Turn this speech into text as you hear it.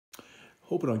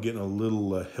hoping on getting a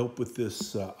little help with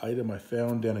this item I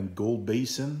found down in Gold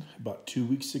Basin about 2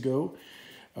 weeks ago.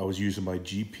 I was using my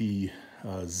GP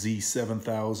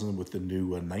Z7000 with the new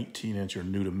 19-inch, or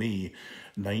new to me,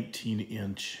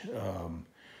 19-inch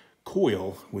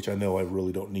coil, which I know I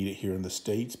really don't need it here in the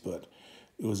States, but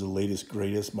it was the latest,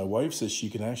 greatest. My wife says she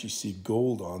can actually see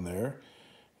gold on there,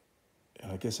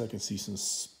 and I guess I can see some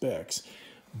specks,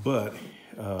 but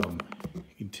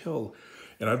you can tell.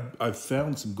 And I've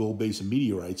found some Gold Basin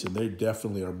meteorites, and they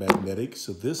definitely are magnetic.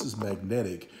 So this is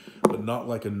magnetic, but not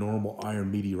like a normal iron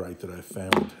meteorite that I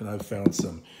found. And I've found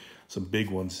some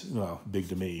big ones, well, big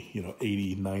to me,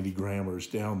 80, 90 grammars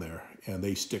down there, and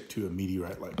they stick to a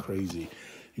meteorite like crazy.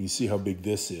 You can see how big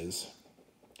this is.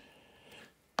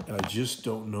 And I just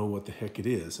don't know what the heck it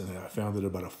is. And I found it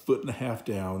about 1.5 feet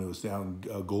down. It was down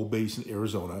in Gold Basin,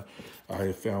 Arizona. I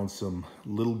have found some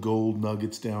little gold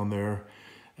nuggets down there.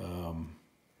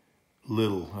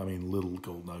 Little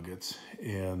gold nuggets,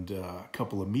 and a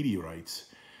couple of meteorites.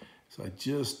 So I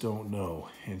just don't know.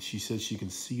 And she says she can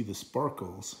see the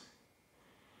sparkles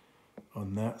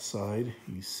on that side.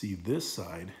 You see this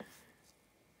side.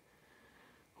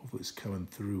 Hopefully it's coming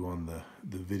through on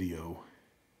the video.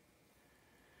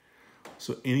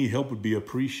 So any help would be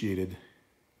appreciated.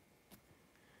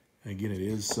 Again, it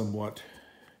is somewhat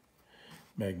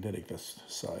magnetic, this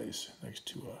size, next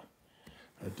to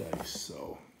a dice.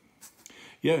 So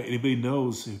yeah, anybody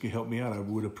knows who can help me out, I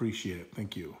would appreciate it.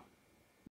 Thank you.